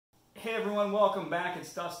Hey everyone, welcome back.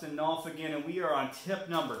 It's Dustin Nulf again, and we are on tip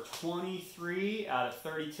number 23 out of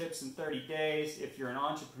 30 tips in 30 days. If you're an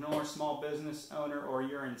entrepreneur, small business owner, or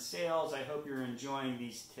you're in sales, I hope you're enjoying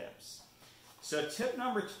these tips. So tip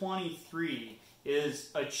number 23 is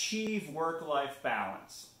achieve work-life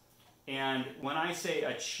balance. And when I say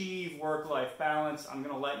achieve work-life balance, I'm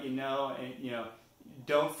going to let you know, and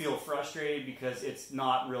don't feel frustrated because it's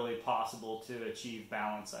not really possible to achieve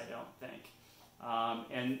balance, I don't think.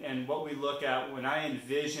 And what we look at when I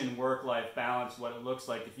envision work-life balance, what it looks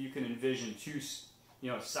like, if you can envision two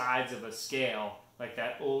sides of a scale, like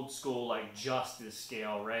that old school like justice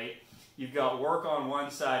scale, right? You've got work on one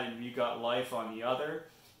side and you've got life on the other.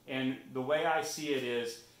 And the way I see it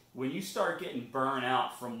is when you start getting burnt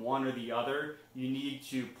out from one or the other, you need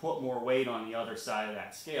to put more weight on the other side of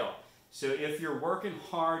that scale. So if you're working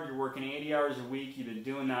hard, you're working 80 hours a week, you've been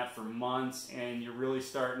doing that for months, and you're really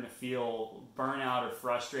starting to feel burnout or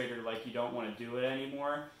frustrated, like you don't want to do it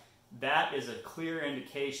anymore, that is a clear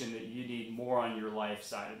indication that you need more on your life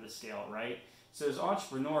side of the scale, right? So as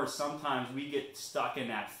entrepreneurs, sometimes we get stuck in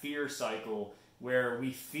that fear cycle where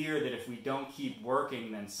we fear that if we don't keep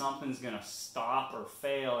working, then something's going to stop or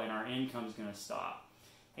fail and our income's going to stop.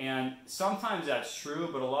 And sometimes that's true,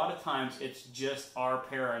 but a lot of times it's just our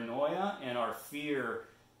paranoia and our fear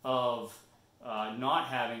of not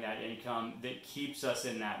having that income that keeps us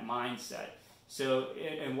in that mindset. So,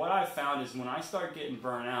 and what I've found is when I start getting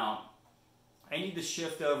burnt out, I need to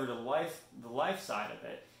shift over to the life side of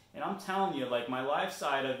it. And I'm telling you, like my life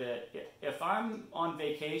side of it, if I'm on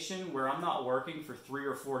vacation where I'm not working for 3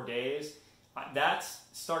 or 4 days, that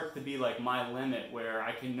starts to be like my limit where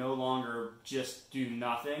I can no longer just do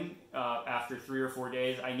nothing after 3 or 4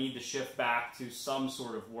 days. I need to shift back to some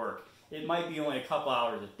sort of work. It might be only a couple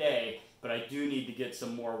hours a day, but I do need to get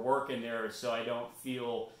some more work in there so I don't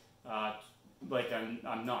feel like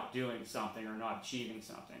I'm not doing something or not achieving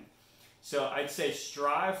something. So I'd say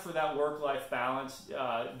strive for that work-life balance.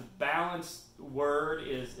 The balance word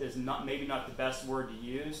is not maybe not the best word to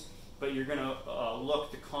use, but you're going to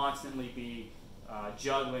look to constantly be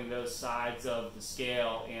juggling those sides of the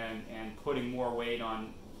scale and putting more weight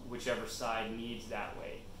on whichever side needs that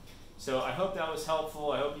weight. So I hope that was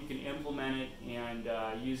helpful. I hope you can implement it and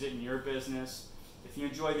use it in your business. If you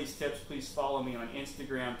enjoy these tips, please follow me on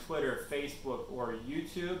Instagram, Twitter, Facebook, or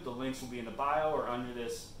YouTube. The links will be in the bio or under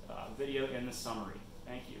this video in the summary.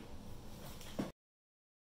 Thank you.